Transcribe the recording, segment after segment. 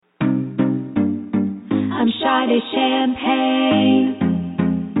Sade Champagne.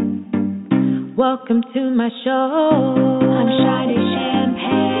 Welcome to my show. I'm Sade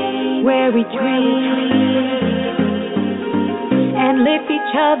Champagne, where we drink and lift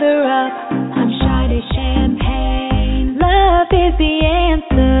each other up. I'm Sade Champagne. Love is the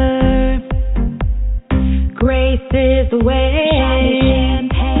answer. Grace is the way. Sade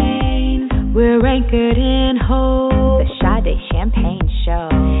Champagne. We're anchored in hope. The Sade Champagne Show.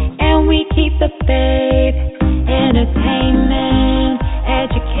 And we keep the faith. Entertainment,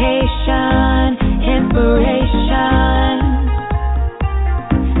 education, inspiration.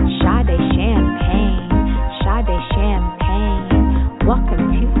 Sade Champagne. Sade Champagne. Welcome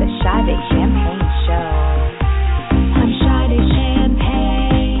to the Sade Champagne Show. I'm Sade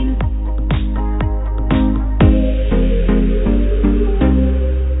Champagne.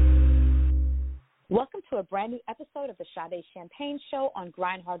 Welcome to a brand new episode of the Sade Champagne Show on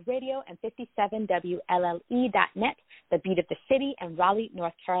Grindhard Radio and 57WLLE.net, the beat of the city in Raleigh,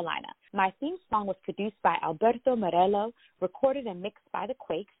 North Carolina. My theme song was produced by Alberto Morello, recorded and mixed by the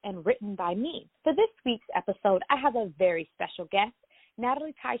Quakes, and written by me. For this week's episode, I have a very special guest.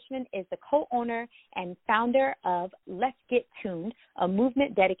 Natalie Teichmann is the co-owner and founder of Let's Get Tuned, a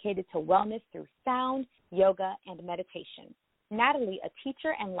movement dedicated to wellness through sound, yoga, and meditation. Natalie, a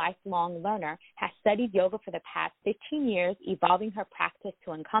teacher and lifelong learner, has studied yoga for the past 15 years, evolving her practice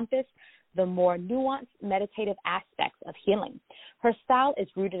to encompass the more nuanced meditative aspects of healing. Her style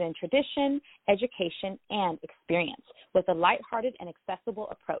is rooted in tradition, education, and experience, with a lighthearted and accessible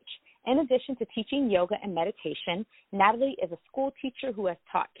approach. In addition to teaching yoga and meditation, Natalie is a school teacher who has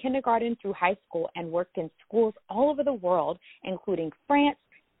taught kindergarten through high school and worked in schools all over the world, including France,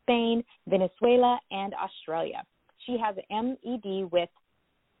 Spain, Venezuela, and Australia. She has an MED with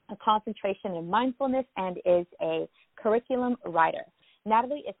a concentration in mindfulness and is a curriculum writer.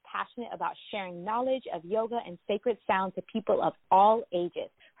 Natalie is passionate about sharing knowledge of yoga and sacred sound to people of all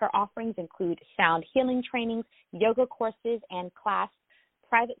ages. Her offerings include sound healing trainings, yoga courses and class,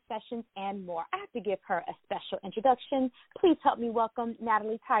 private sessions, and more. I have to give her a special introduction. Please help me welcome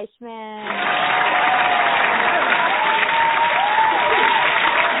Natalie Teichmann.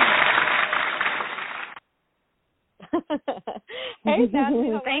 Hey,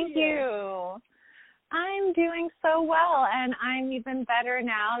 Natalie, Thank you. I'm doing so well, and I'm even better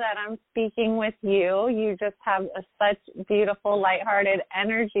now that I'm speaking with you. You just have such beautiful, lighthearted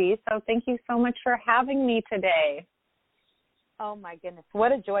energy, so thank you so much for having me today. Oh, my goodness.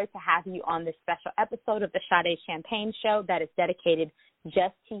 What a joy to have you on this special episode of the Sade Champagne Show that is dedicated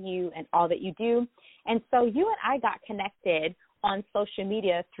just to you and all that you do. And so you and I got connected on social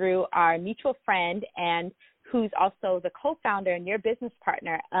media through our mutual friend and who's also the co-founder and your business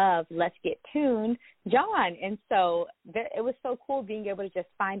partner of Let's Get Tuned, John. And so it was so cool being able to just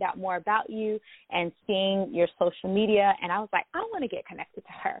find out more about you and seeing your social media. And I was like, I want to get connected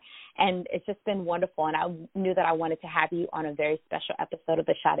to her. And it's just been wonderful. And I knew that I wanted to have you on a very special episode of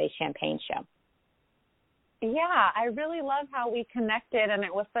the Sade Champagne Show. Yeah, I really love how we connected, and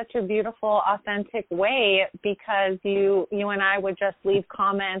it was such a beautiful, authentic way because you and I would just leave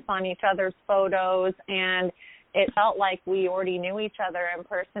comments on each other's photos, and it felt like we already knew each other in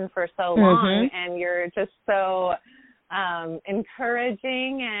person for so long, and you're just so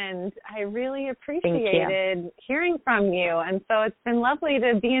encouraging, and I really appreciated hearing from you. And so it's been lovely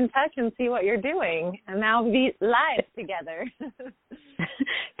to be in touch and see what you're doing, and now be live together.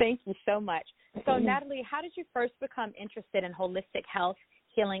 Thank you so much. So, Natalie, how did you first become interested in holistic health,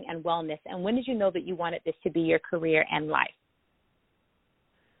 healing, and wellness? And when did you know that you wanted this to be your career and life?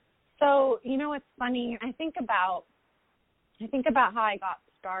 So, it's funny. I think about how I got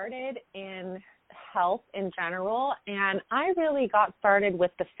started in health in general, and I really got started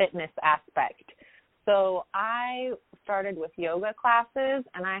with the fitness aspect. So I started with yoga classes,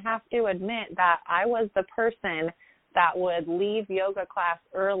 and I have to admit that I was the person that would leave yoga class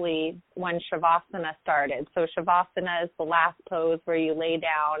early when Shavasana started. So Shavasana is the last pose where you lay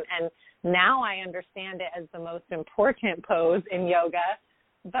down, and now I understand it as the most important pose in yoga.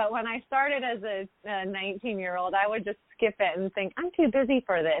 But when I started as a 19-year-old, I would just skip it and think, I'm too busy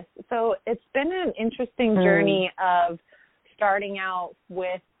for this. So it's been an interesting journey of starting out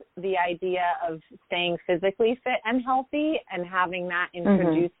with the idea of staying physically fit and healthy and having that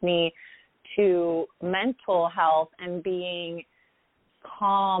introduce me to mental health and being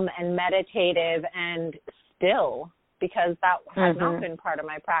calm and meditative and still, because that has not been part of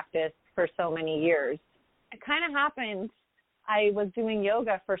my practice for so many years. It kind of happened. I was doing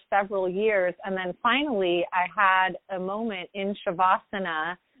yoga for several years, and then finally I had a moment in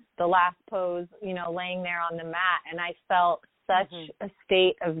Shavasana, the last pose, laying there on the mat, and I felt such a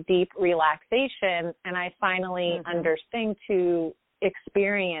state of deep relaxation, and I finally understand to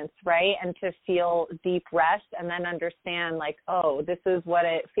experience, right, and to feel deep rest, and then understand, like, oh, this is what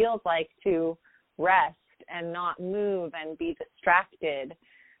it feels like to rest and not move and be distracted.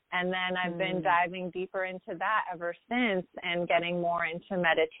 And then I've been diving deeper into that ever since, and getting more into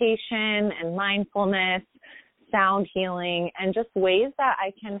meditation and mindfulness, sound healing, and just ways that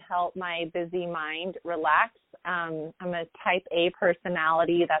I can help my busy mind relax. I'm a type A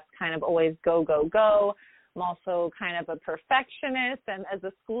personality that's kind of always go, go, go. I'm also kind of a perfectionist, and as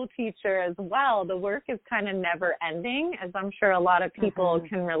a school teacher as well, the work is kind of never ending, as I'm sure a lot of people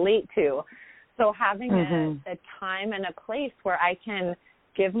can relate to. So having a time and a place where I can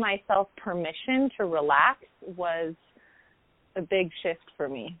give myself permission to relax was a big shift for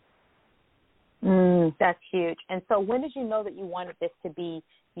me. That's huge. And so when did you know that you wanted this to be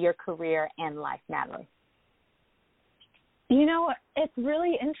your career and life, Natalie? You know, it's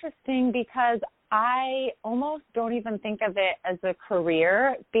really interesting because I almost don't even think of it as a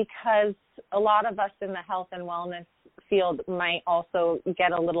career, because a lot of us in the health and wellness field might also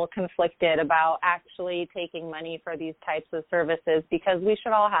get a little conflicted about actually taking money for these types of services, because we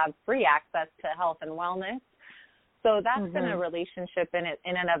should all have free access to health and wellness. So that's been a relationship in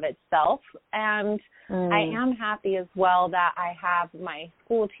and of itself. And I am happy as well that I have my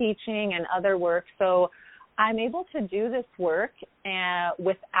school teaching and other work. So I'm able to do this work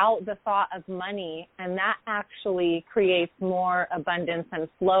without the thought of money, and that actually creates more abundance and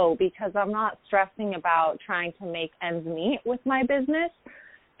flow, because I'm not stressing about trying to make ends meet with my business.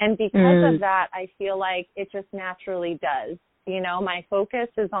 And because of that, I feel like it just naturally does. You know, my focus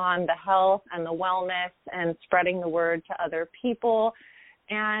is on the health and the wellness and spreading the word to other people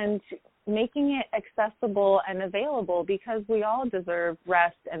and making it accessible and available, because we all deserve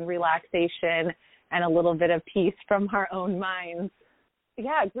rest and relaxation and a little bit of peace from our own minds.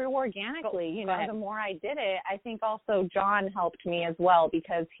 Yeah, it grew organically. You know, the more I did it, I think also John helped me as well,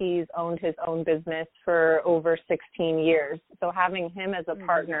 because he's owned his own business for over 16 years. So having him as a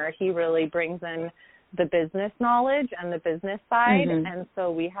partner, he really brings in the business knowledge and the business side. And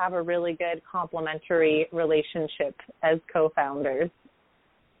so we have a really good complementary relationship as co-founders.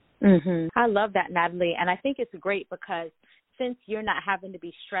 I love that, Natalie. And I think it's great because since you're not having to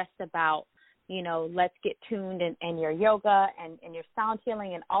be stressed about, you know, let's get tuned and your yoga and your sound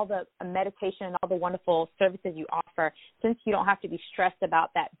healing and all the meditation and all the wonderful services you offer, since you don't have to be stressed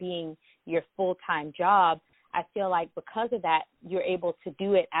about that being your full-time job, I feel like because of that, you're able to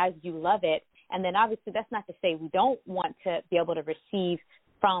do it as you love it. And then obviously that's not to say we don't want to be able to receive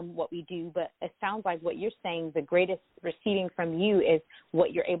from what we do, but it sounds like what you're saying, the greatest receiving from you is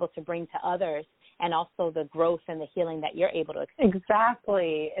what you're able to bring to others, and also the growth and the healing that you're able to experience.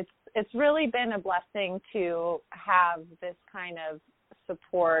 Exactly. It's really been a blessing to have this kind of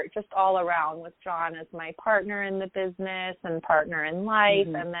support just all around, with John as my partner in the business and partner in life,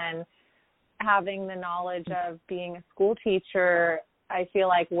 and then having the knowledge of being a school teacher, I feel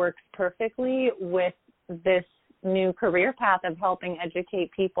like works perfectly with this new career path of helping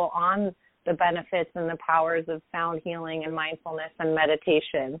educate people on the benefits and the powers of sound healing and mindfulness and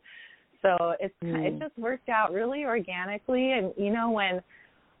meditation. So it just worked out really organically. And, you know, when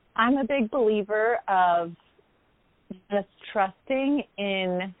I'm a big believer of just trusting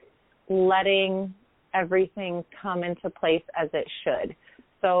in letting everything come into place as it should.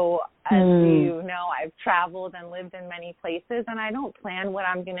 So as you know, I've traveled and lived in many places, and I don't plan what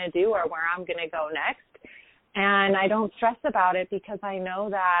I'm going to do or where I'm going to go next. And I don't stress about it, because I know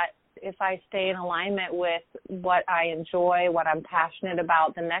that if I stay in alignment with what I enjoy, what I'm passionate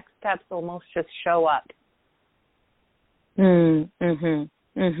about, the next steps almost just show up.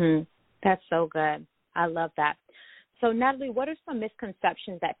 That's so good. I love that. So, Natalie, what are some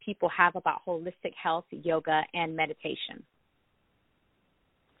misconceptions that people have about holistic health, yoga, and meditation?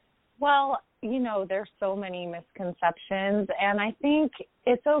 Well, you know, there's so many misconceptions, and I think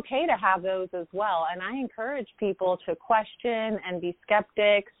it's okay to have those as well. And I encourage people to question and be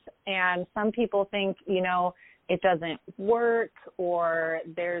skeptics. And some people think, you know, it doesn't work or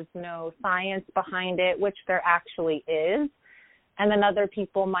there's no science behind it, which there actually is. And then other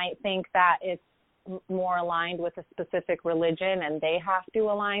people might think that it's more aligned with a specific religion and they have to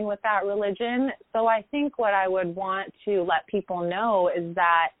align with that religion. So I think what I would want to let people know is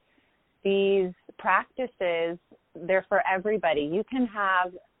that these practices, they're for everybody. You can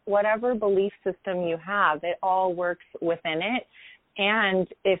have whatever belief system you have. It all works within it. And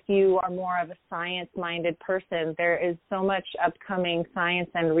if you are more of a science-minded person, there is so much upcoming science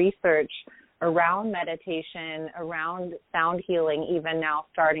and research around meditation, around sound healing, even now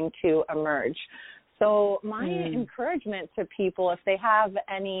starting to emerge. So my encouragement to people, if they have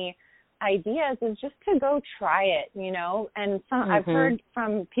any ideas, is just to go try it, you know. And I've heard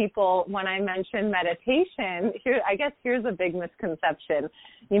from people when I mention meditation, here's a big misconception.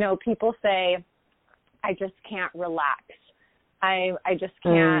 You know, people say, I just can't relax. I just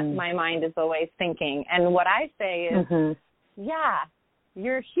can't. My mind is always thinking. And what I say is, yeah,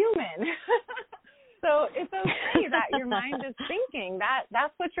 you're human. So it's okay that your mind is thinking.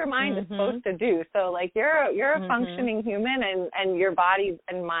 That's what your mind is supposed to do. So like you're a functioning human, and your body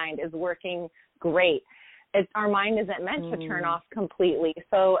and mind is working great. Our mind isn't meant to turn off completely.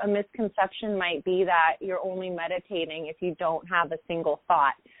 So a misconception might be that you're only meditating if you don't have a single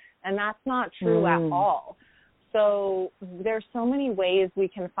thought. And that's not true at all. So there's so many ways we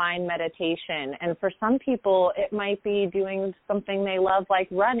can find meditation. And for some people, it might be doing something they love, like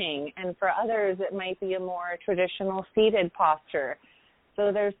running. And for others, it might be a more traditional seated posture.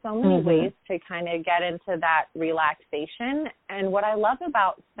 So there's so many ways to kind of get into that relaxation. And what I love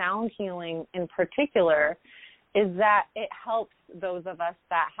about sound healing in particular is that it helps those of us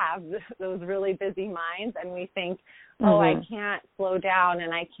that have those really busy minds, and we think, I can't slow down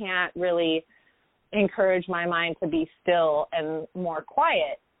and I can't really encourage my mind to be still and more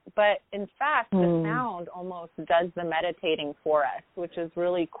quiet. But in fact, the sound almost does the meditating for us, which is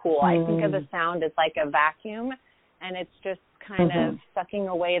really cool. I think of the sound as like a vacuum, and it's just kind of sucking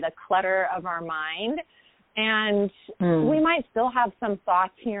away the clutter of our mind. And we might still have some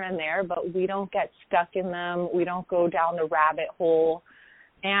thoughts here and there, but we don't get stuck in them. We don't go down the rabbit hole.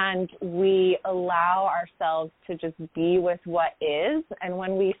 And we allow ourselves to just be with what is. And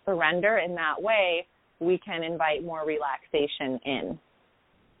when we surrender in that way, we can invite more relaxation in.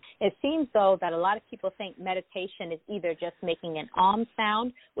 It seems, though, that a lot of people think meditation is either just making an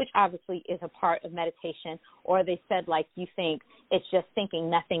sound, which obviously is a part of meditation, or they said, like you think, it's just thinking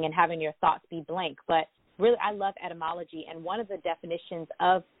nothing and having your thoughts be blank. But really, I love etymology, and one of the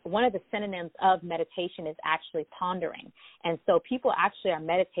synonyms of meditation is actually pondering. And so people actually are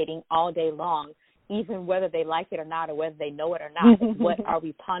meditating all day long, even whether they like it or not, or whether they know it or not. What are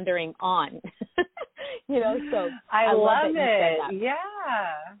we pondering on? So I love that it. You said that.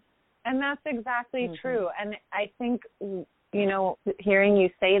 Yeah. And that's exactly true. And I think, hearing you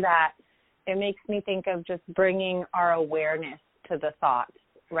say that, it makes me think of just bringing our awareness to the thoughts,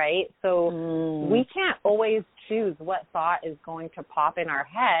 right? So we can't always choose what thought is going to pop in our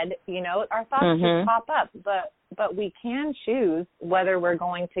head. Our thoughts just pop up, but we can choose whether we're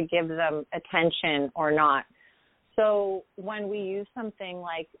going to give them attention or not. So when we use something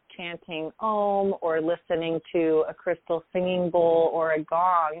like chanting Om or listening to a crystal singing bowl or a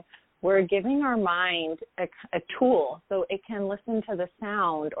gong, we're giving our mind a tool so it can listen to the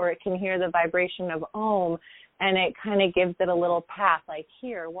sound, or it can hear the vibration of Om, and it kind of gives it a little path, like,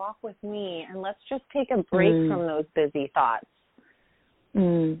 here, walk with me, and let's just take a break from those busy thoughts.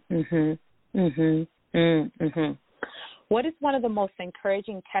 What is one of the most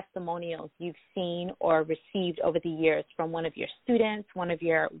encouraging testimonials you've seen or received over the years from one of your students, one of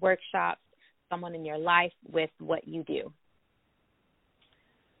your workshops, someone in your life with what you do?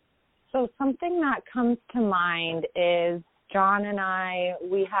 So something that comes to mind is John and I,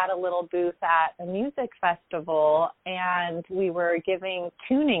 we had a little booth at a music festival, and we were giving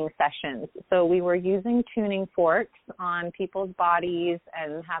tuning sessions. So we were using tuning forks on people's bodies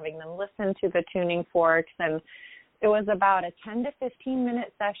and having them listen to the tuning forks. And it was about a 10 to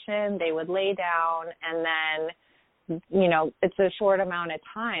 15-minute session. They would lay down, and then, it's a short amount of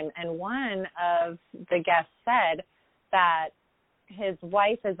time. And one of the guests said that his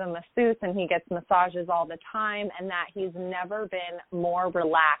wife is a masseuse and he gets massages all the time, and that he's never been more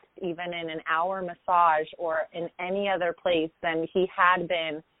relaxed, even in an hour massage or in any other place, than he had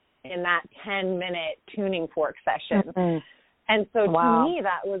been in that 10-minute tuning fork session. And so to me,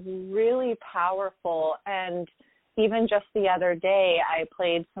 that was really powerful. And even just the other day, I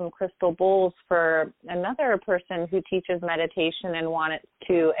played some crystal bowls for another person who teaches meditation and wanted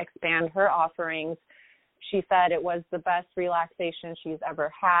to expand her offerings. She said it was the best relaxation she's ever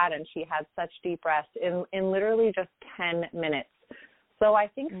had, and she had such deep rest in literally just 10 minutes. So I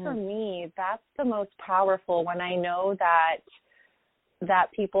think for me, that's the most powerful, when I know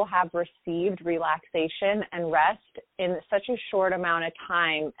that people have received relaxation and rest in such a short amount of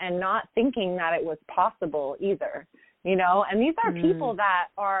time, and not thinking that it was possible either, And these are people that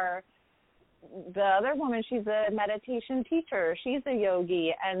are, the other woman, she's a meditation teacher. She's a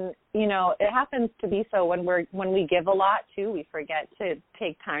yogi. And, it happens to be so when we give a lot too, we forget to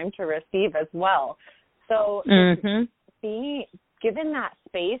take time to receive as well. So being given that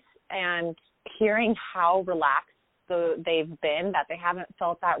space and hearing how relaxed they've been, that they haven't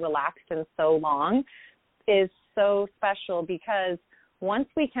felt that relaxed in so long, is so special, because once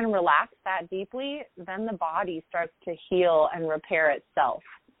we can relax that deeply, then the body starts to heal and repair itself.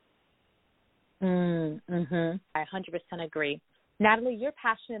 I 100% agree. Natalie, you're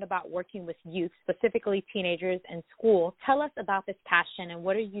passionate about working with youth, specifically teenagers in school. Tell us about this passion and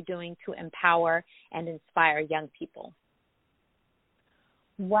what are you doing to empower and inspire young people?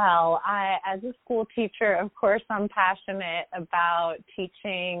 Well, as a school teacher, of course, I'm passionate about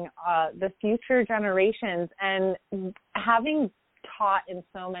teaching the future generations, and having taught in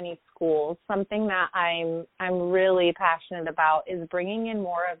so many schools, something that I'm really passionate about is bringing in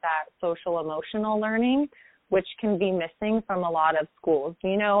more of that social emotional learning, which can be missing from a lot of schools.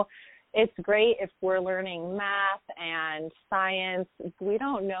 You know, it's great if we're learning math and science. We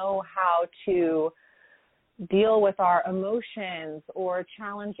don't know how to deal with our emotions or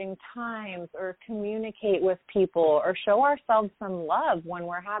challenging times or communicate with people or show ourselves some love when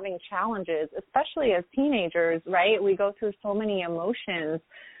we're having challenges, especially as teenagers, right? We go through so many emotions.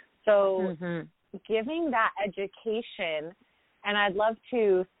 So giving that education, and I'd love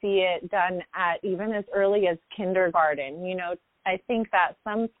to see it done at even as early as kindergarten. You know, I think that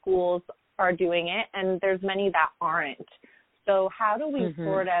some schools are doing it and there's many that aren't. So how do we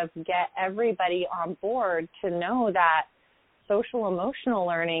sort of get everybody on board to know that social emotional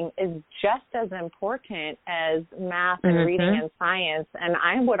learning is just as important as math and reading and science? And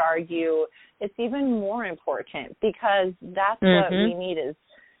I would argue it's even more important, because that's what we need, is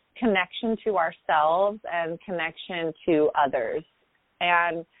connection to ourselves and connection to others.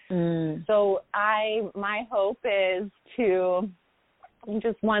 And so my hope is to,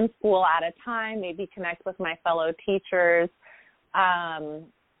 just one school at a time, maybe connect with my fellow teachers,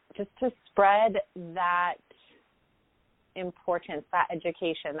 just to spread that importance, that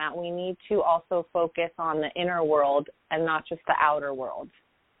education, that we need to also focus on the inner world and not just the outer world.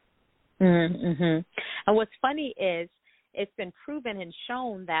 And what's funny is it's been proven and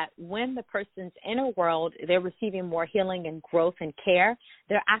shown that when the person's inner world, they're receiving more healing and growth and care,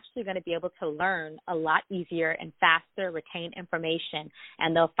 they're actually going to be able to learn a lot easier and faster, retain information,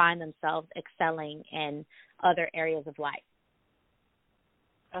 and they'll find themselves excelling in other areas of life.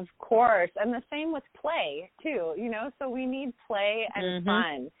 Of course. And the same with play, too, you know, so we need play and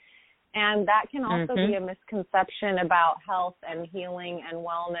fun. And that can also be a misconception about health and healing and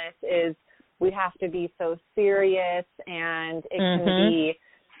wellness, is we have to be so serious and it can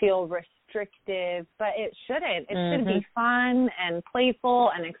feel restrictive, but it shouldn't. It should be fun and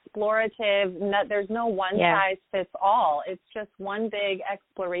playful and explorative. There's no one size fits all. It's just one big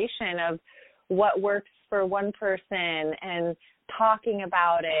exploration of what works for one person and talking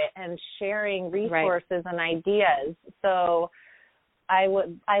about it and sharing resources and ideas. So I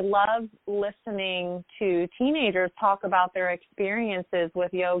love listening to teenagers talk about their experiences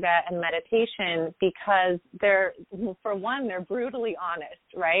with yoga and meditation, because for one, they're brutally honest,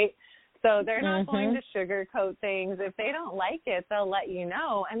 right? So they're not going to sugarcoat things. If they don't like it, they'll let you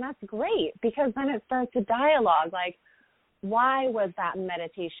know. And that's great, because then it starts a dialogue, like, why was that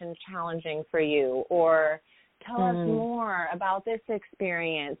meditation challenging for you? Or tell us more about this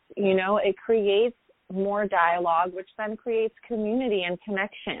experience. You know, it creates more dialogue, which then creates community and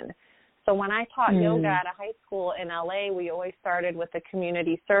connection. So when I taught yoga at a high school in LA, we always started with a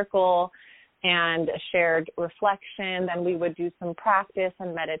community circle and a shared reflection. Then we would do some practice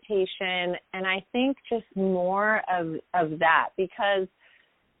and meditation. And I think just more of that, because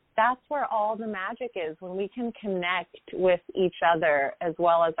that's where all the magic is, when we can connect with each other as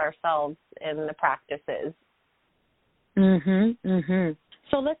well as ourselves in the practices.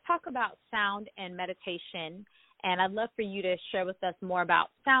 So let's talk about sound and meditation, and I'd love for you to share with us more about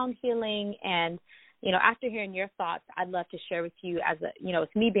sound healing. And, you know, after hearing your thoughts, I'd love to share with you, as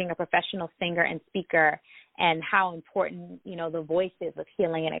it's me being a professional singer and speaker, and how important, the voice is with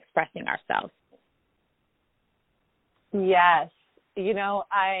healing and expressing ourselves. Yes.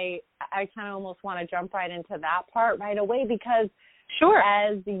 I kind of almost want to jump right into that part right away, because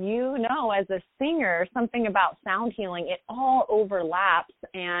as you know, as a singer, something about sound healing, it all overlaps,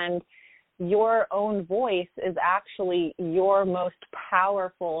 and your own voice is actually your most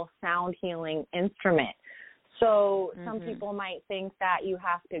powerful sound healing instrument. So some people might think that you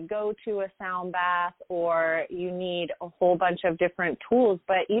have to go to a sound bath or you need a whole bunch of different tools,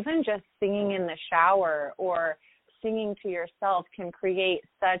 but even just singing in the shower or singing to yourself can create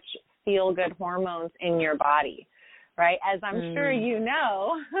such feel-good hormones in your body, right? As I'm sure you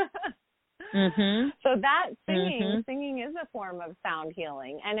know. So that singing is a form of sound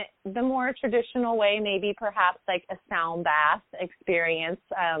healing. And the more traditional way, maybe perhaps like a sound bath experience.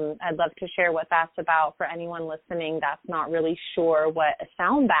 I'd love to share what that's about for anyone listening that's not really sure what a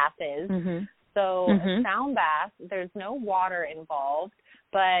sound bath is. So a sound bath, there's no water involved,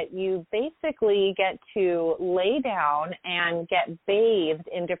 but you basically get to lay down and get bathed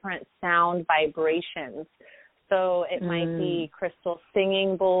in different sound vibrations. So it might be crystal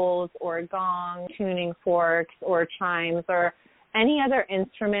singing bowls or gong, tuning forks or chimes or any other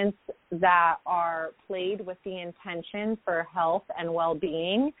instruments that are played with the intention for health and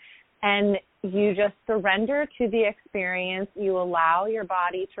well-being. And you just surrender to the experience. You allow your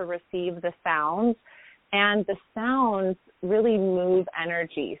body to receive the sounds, and the sounds really move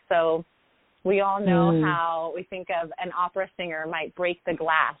energy. So we all know how we think of an opera singer might break the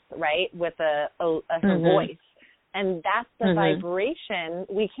glass, right, with her voice. And that's the vibration.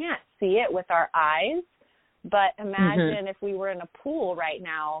 We can't see it with our eyes, but imagine if we were in a pool right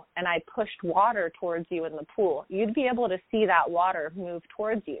now and I pushed water towards you in the pool. You'd be able to see that water move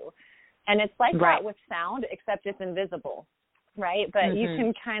towards you. And it's like that with sound, except it's invisible, right? But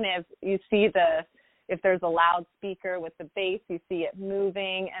you can you see if there's a loudspeaker with the bass, you see it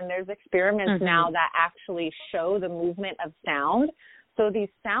moving. And there's experiments now that actually show the movement of sound. So these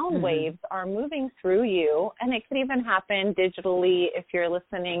sound waves are moving through you, and it can even happen digitally if you're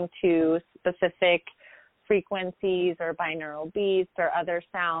listening to specific frequencies or binaural beats or other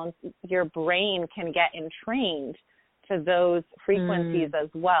sounds. Your brain can get entrained to those frequencies as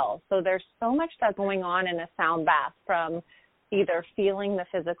well. So there's so much that's going on in a sound bath, from either feeling the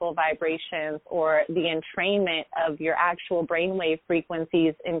physical vibrations or the entrainment of your actual brainwave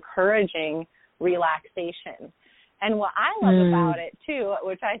frequencies, encouraging relaxation. And what I love about it, too,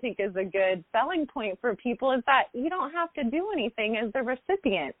 which I think is a good selling point for people, is that you don't have to do anything as the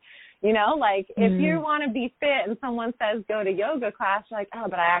recipient. You know, like if you want to be fit and someone says go to yoga class, you're like, oh,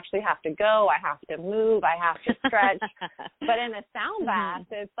 but I actually have to go. I have to move. I have to stretch. But in a sound bath,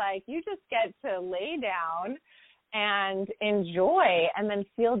 it's like you just get to lay down and enjoy and then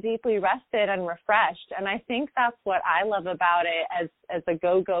feel deeply rested and refreshed. And I think that's what I love about it as a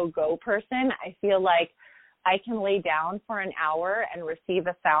go person. I feel like I can lay down for an hour and receive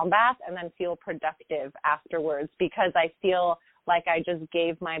a sound bath and then feel productive afterwards, because I feel like I just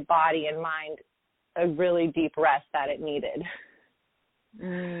gave my body and mind a really deep rest that it needed.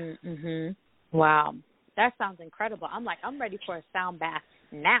 Wow. That sounds incredible. I'm ready for a sound bath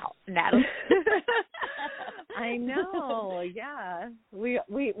now, Natalie. I know. Yeah. We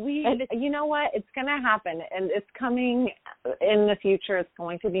you know what? It's going to happen, and it's coming in the future. It's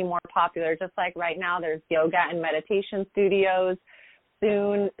going to be more popular. Just like right now there's yoga and meditation studios.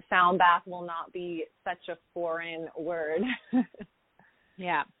 Soon sound bath will not be such a foreign word.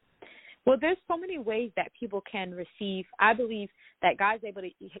 Yeah. Well, there's so many ways that people can receive. I believe that God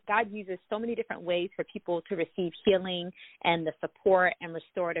uses so many different ways for people to receive healing and the support and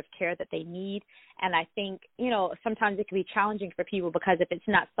restorative care that they need. And I think, sometimes it can be challenging for people, because if it's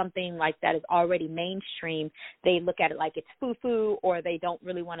not something like that is already mainstream, they look at it like it's foo-foo, or they don't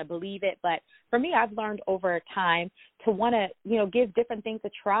really want to believe it. But for me, I've learned over time to want to, give different things a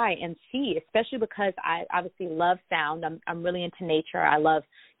try and see, especially because I obviously love sound. I'm really into nature. I love,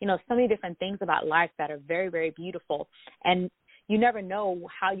 so many different things about life that are very, very beautiful. And you never know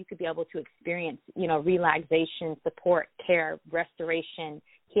how you could be able to experience, relaxation, support, care, restoration,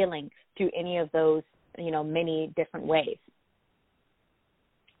 healing through any of those, many different ways.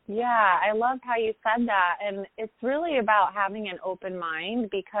 Yeah, I love how you said that. And it's really about having an open mind,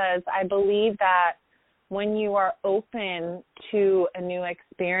 because I believe that when you are open to a new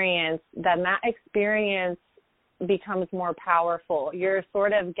experience, then that experience becomes more powerful. You're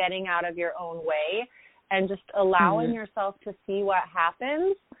sort of getting out of your own way and just allowing yourself to see what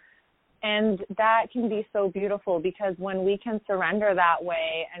happens. And that can be so beautiful, because when we can surrender that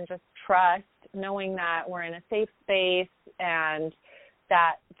way and just trust, knowing that we're in a safe space and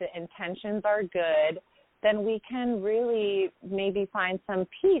that the intentions are good, then we can really maybe find some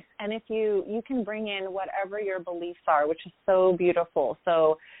peace. And if you can bring in whatever your beliefs are, which is so beautiful.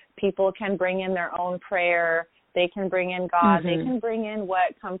 So people can bring in their own prayer. They can bring in God. They can bring in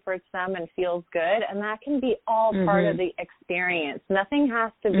what comforts them and feels good. And that can be all part of the experience. Nothing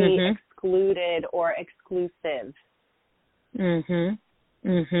has to be excluded or exclusive.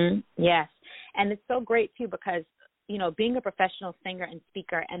 Yes. And it's so great, too, because, being a professional singer and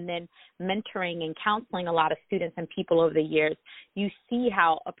speaker and then mentoring and counseling a lot of students and people over the years, you see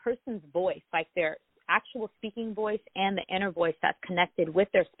how a person's voice, like actual speaking voice and the inner voice that's connected with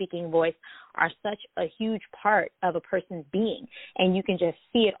their speaking voice are such a huge part of a person's being. And you can just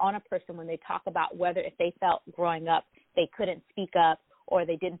see it on a person when they talk about whether if they felt growing up they couldn't speak up or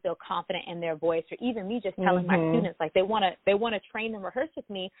they didn't feel confident in their voice, or even me just telling my students, like, they want to train and rehearse with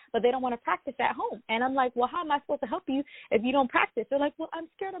me, but they don't want to practice at home. And I'm like, well, how am I supposed to help you if you don't practice? They're like, well, I'm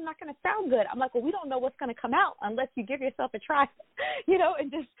scared I'm not going to sound good. I'm like, well, we don't know what's going to come out unless you give yourself a try,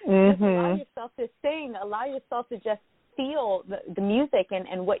 and just allow yourself to sing, allow yourself to just feel the music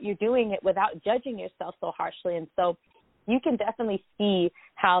and what you're doing it without judging yourself so harshly. And so you can definitely see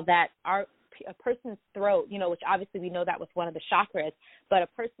how that a person's throat, which obviously we know that was one of the chakras, but a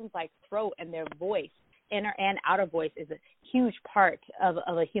person's like throat and their voice, inner and outer voice, is a huge part of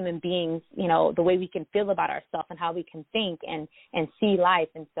a human being's, the way we can feel about ourselves and how we can think and see life.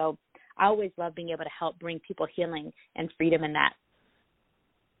 And so I always love being able to help bring people healing and freedom in that.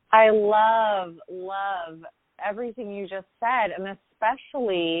 I love everything you just said, and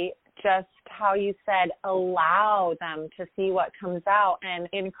especially just how you said allow them to see what comes out and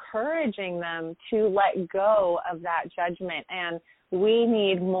encouraging them to let go of that judgment. And we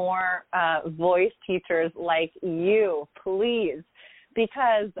need more voice teachers like you, please,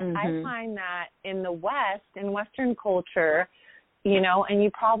 because I find that in the West, in Western culture, and you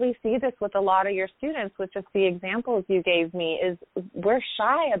probably see this with a lot of your students with just the examples you gave me, is we're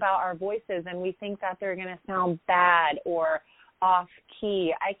shy about our voices and we think that they're going to sound bad or off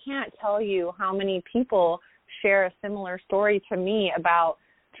key. I can't tell you how many people share a similar story to me about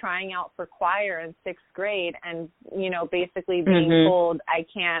trying out for choir in 6th grade and, basically being told I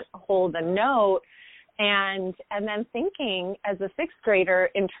can't hold a note, and then thinking as a 6th grader,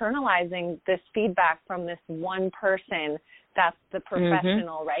 internalizing this feedback from this one person that's the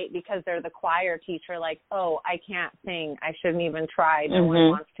professional, right? Because they're the choir teacher, like, oh, I can't sing. I shouldn't even try. No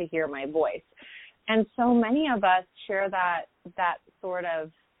one wants to hear my voice. And so many of us share that sort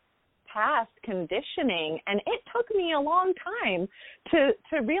of past conditioning, and it took me a long time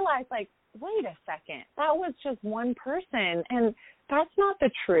to realize, like, wait a second, that was just one person, and that's not the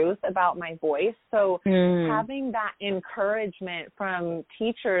truth about my voice. So having that encouragement from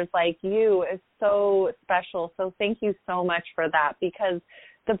teachers like you is so special. So thank you so much for that, because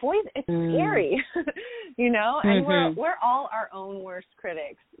the voice, it's scary, and we're all our own worst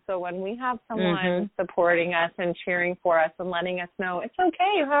critics. So when we have someone supporting us and cheering for us and letting us know it's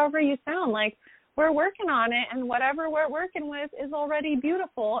okay, however you sound, like, we're working on it, and whatever we're working with is already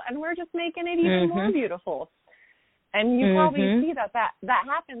beautiful, and we're just making it even more beautiful. And you probably see that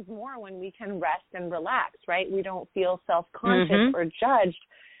happens more when we can rest and relax, right? We don't feel self-conscious or judged,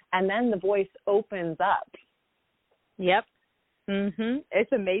 and then the voice opens up. Yep.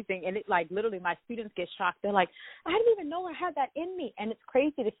 It's amazing. And it, like, literally my students get shocked. They're like, I didn't even know I had that in me. And it's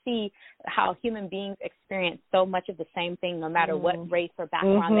crazy to see how human beings experience so much of the same thing, no matter what race or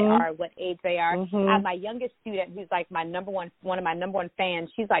background they are, what age they are. I have my youngest student who's like one of my number one fans.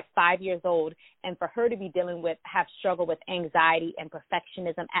 She's like 5 years old. And for her to be have struggled with anxiety and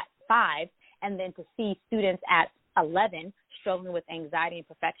perfectionism at 5, and then to see students at 11 struggling with anxiety and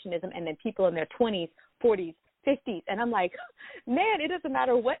perfectionism, and then people in their 20s, 40s, 50s. And I'm like, man, it doesn't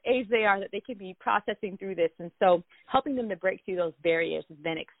matter what age they are, that they could be processing through this. And so helping them to break through those barriers has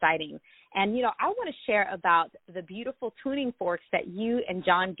been exciting. And, I want to share about the beautiful tuning forks that you and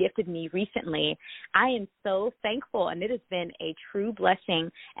John gifted me recently. I am so thankful, and it has been a true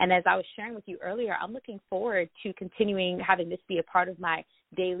blessing. And as I was sharing with you earlier, I'm looking forward to having this be a part of my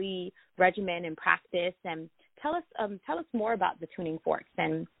daily regimen and practice. And tell us more about the tuning forks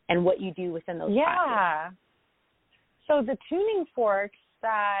and what you do within those practices. So the tuning forks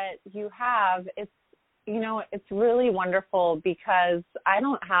that you have, it's really wonderful because I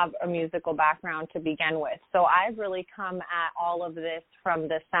don't have a musical background to begin with. So I've really come at all of this from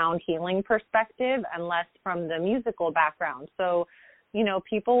the sound healing perspective and less from the musical background. So,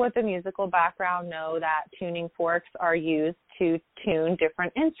 people with a musical background know that tuning forks are used to tune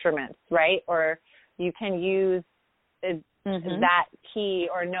different instruments, right? Or you can use that key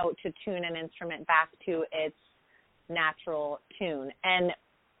or note to tune an instrument back to its natural tune. And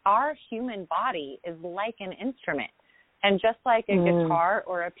our human body is like an instrument. And just like a guitar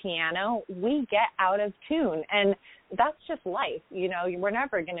or a piano, we get out of tune. And that's just life. We're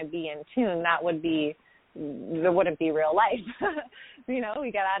never going to be in tune. That wouldn't be real life.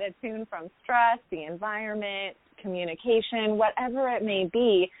 We get out of tune from stress, the environment, communication, whatever it may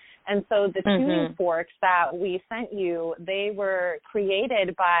be. And so the tuning forks that we sent you, they were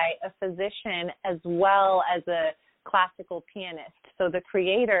created by a physician as well as a classical pianist. So the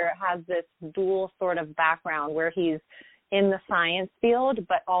creator has this dual sort of background where he's in the science field,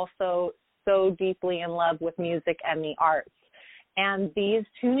 but also so deeply in love with music and the arts. And these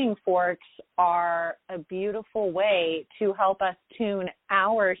tuning forks are a beautiful way to help us tune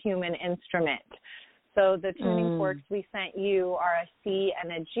our human instrument. So the tuning forks we sent you are a C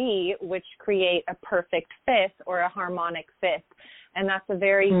and a G, which create a perfect fifth or a harmonic fifth. And that's a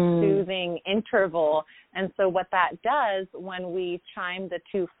very soothing interval. And so what that does when we chime the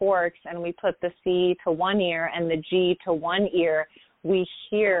two forks and we put the C to one ear and the G to one ear, we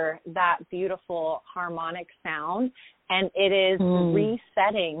hear that beautiful harmonic sound. And it is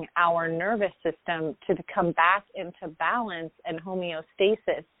resetting our nervous system to come back into balance and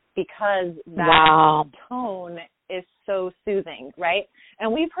homeostasis, because that tone is so soothing, right?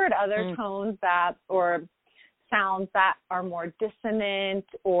 And we've heard other tones that, or sounds that are more dissonant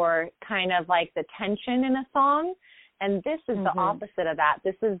or kind of like the tension in a song. And this is the opposite of that.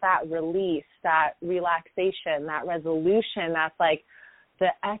 This is that release, that relaxation, that resolution. That's like the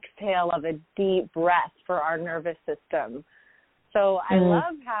exhale of a deep breath for our nervous system. So I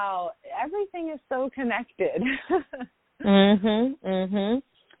love how everything is so connected.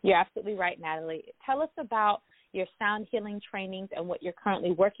 You're absolutely right, Natalie. Tell us about your sound healing trainings and what you're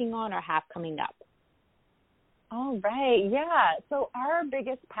currently working on or have coming up. All right. Yeah. So our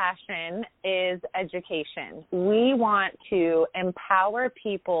biggest passion is education. We want to empower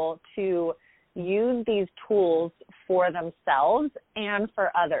people to use these tools for themselves and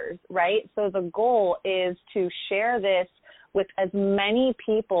for others, right? So the goal is to share this with as many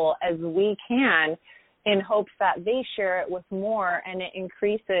people as we can, in hopes that they share it with more, and it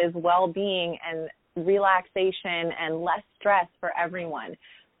increases well-being and relaxation and less stress for everyone.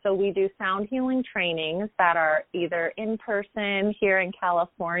 So we do sound healing trainings that are either in person here in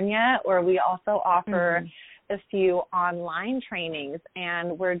California, or we also offer a few online trainings.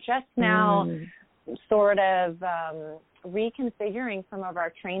 And we're just now sort of reconfiguring some of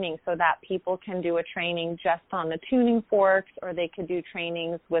our trainings so that people can do a training just on the tuning forks, or they could do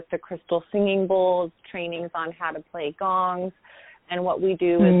trainings with the crystal singing bowls, trainings on how to play gongs. And what we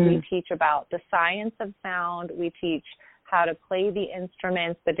do is we teach about the science of sound. We teach how to play the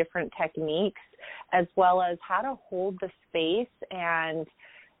instruments, the different techniques, as well as how to hold the space and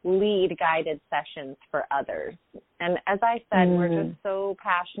lead guided sessions for others. And as I said, we're just so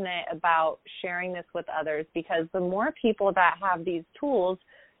passionate about sharing this with others, because the more people that have these tools,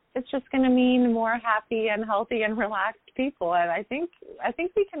 it's just going to mean more happy and healthy and relaxed people. And I think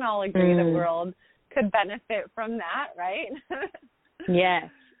we can all agree the world could benefit from that, right? Yes,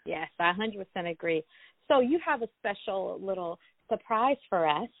 I 100% agree. So you have a special little surprise for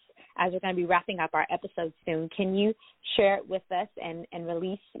us as we're going to be wrapping up our episode soon. Can you share it with us and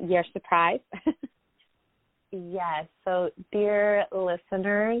release your surprise? Yes. So, dear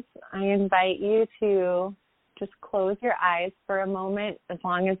listeners, I invite you to just close your eyes for a moment, as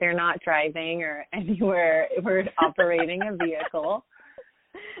long as you're not driving or anywhere we're operating a vehicle,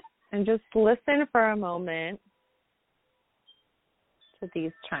 and just listen for a moment to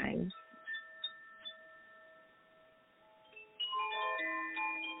these chimes.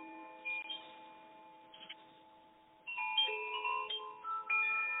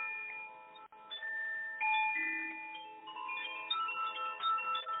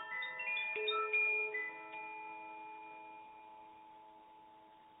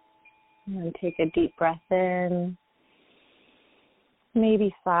 And then take a deep breath in.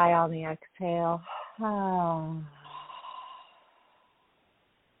 Maybe sigh on the exhale.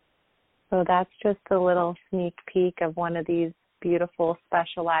 So that's just a little sneak peek of one of these beautiful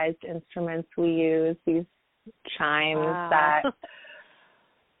specialized instruments we use, these chimes that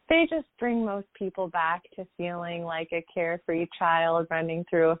they just bring most people back to feeling like a carefree child running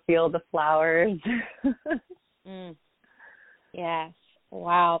through a field of flowers. Yes.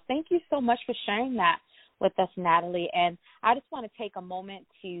 Wow. Thank you so much for sharing that with us, Natalie. And I just want to take a moment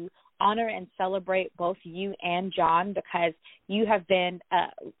to honor and celebrate both you and John, because you have been,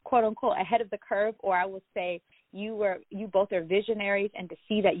 quote unquote, ahead of the curve, or I would say you both are visionaries, and to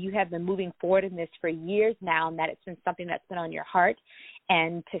see that you have been moving forward in this for years now, and that it's been something that's been on your heart,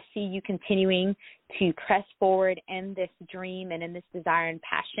 and to see you continuing to press forward in this dream and in this desire and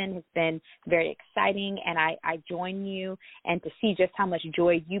passion has been very exciting. And I join you, and to see just how much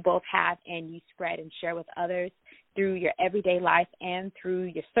joy you both have and you spread and share with others through your everyday life and through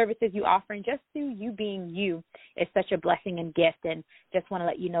your services you offer, and just through you being you is such a blessing and gift. And just want to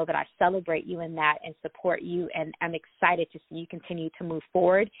let you know that I celebrate you in that and support you, and I'm excited to see you continue to move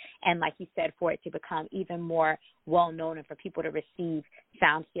forward, and like you said, for it to become even more well-known and for people to receive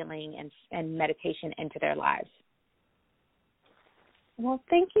sound healing and meditation into their lives. Well,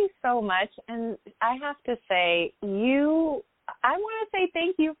 thank you so much. And I have to say, you I want to say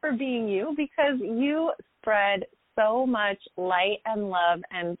thank you for being you, because you spread so much light and love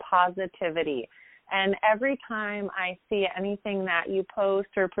and positivity. And every time I see anything that you post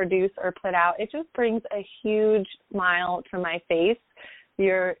or produce or put out, it just brings a huge smile to my face.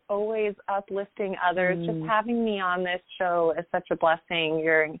 You're always uplifting others. Just having me on this show is such a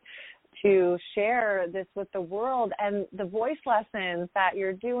blessing. To share this with the world, and the voice lessons that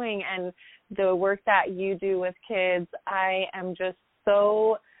you're doing and the work that you do with kids. I'm just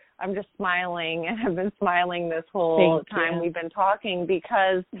smiling, and I've been smiling this whole time we've been talking,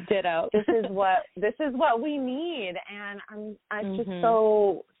 because ditto. this is what we need, and I'm just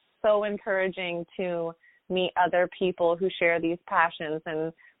so encouraging to meet other people who share these passions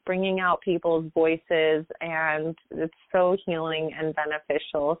and bringing out people's voices, and it's so healing and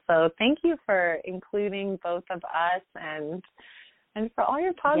beneficial. So thank you for including both of us and for all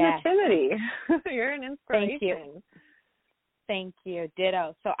your positivity. Yes. You're an inspiration. Thank you.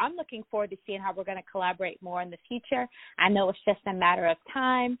 Ditto. So I'm looking forward to seeing how we're going to collaborate more in the future. I know it's just a matter of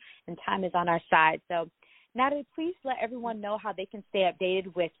time, and time is on our side. So Natalie, please let everyone know how they can stay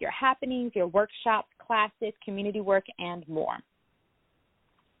updated with your happenings, your workshops, classes, community work, and more.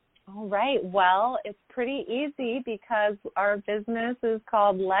 All right. Well, it's pretty easy, because our business is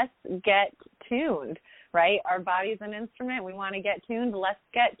called Let's Get Tuned, right? Our body's an instrument. We want to get tuned.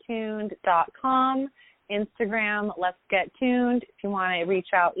 Let'sGetTuned.com, Instagram, Let's Get Tuned. If you want to reach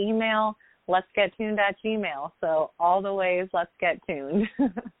out, email, let'sgettuned@gmail. So all the ways, let's get tuned.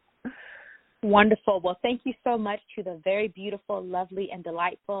 Wonderful. Well, thank you so much to the very beautiful, lovely, and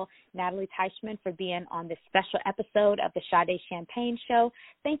delightful Natalie Teichmann for being on this special episode of the Sade Champagne Show.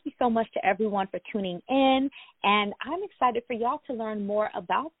 Thank you so much to everyone for tuning in, and I'm excited for y'all to learn more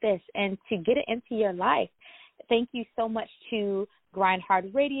about this and to get it into your life. Thank you so much to Grind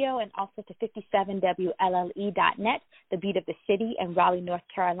Hard Radio and also to 57WLLE.net, the beat of the city in Raleigh, North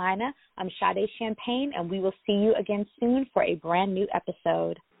Carolina. I'm Sade Champagne, and we will see you again soon for a brand new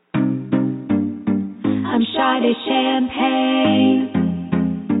episode. I'm Sade Champagne.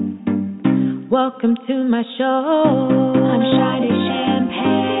 Welcome to my show. I'm Sade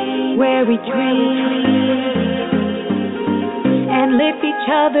Champagne, where we drink and lift each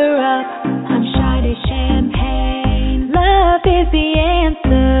other up. I'm Sade Champagne. Love is the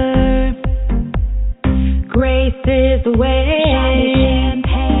answer. Grace is the way. Sade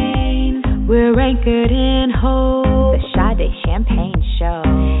Champagne. We're anchored in hope. The Sade Champagne Show.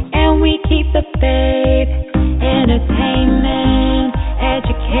 And we keep the faith, entertainment,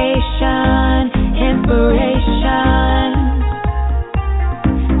 education, inspiration.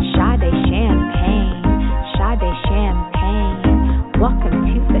 Sade Champagne, Sade Champagne. Welcome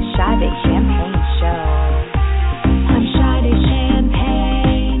to the Sade Champagne Show. I'm Sade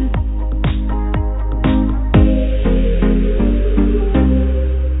Champagne.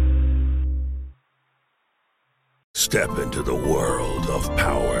 Step into the world of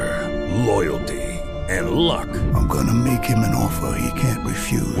power, loyalty, and luck. I'm gonna make him an offer he can't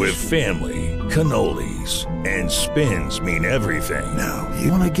refuse. With family, cannolis, and spins mean everything. Now,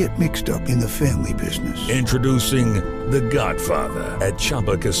 you wanna get mixed up in the family business. Introducing The Godfather at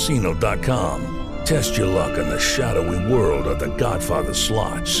ChumbaCasino.com. Test your luck in the shadowy world of The Godfather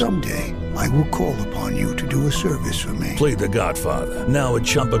slot. Someday, I will call upon you to do a service for me. Play The Godfather now at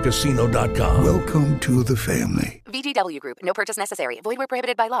ChumbaCasino.com. Welcome to the family. VGW Group. No purchase necessary. Void where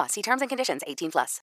prohibited by law. See terms and conditions. 18+.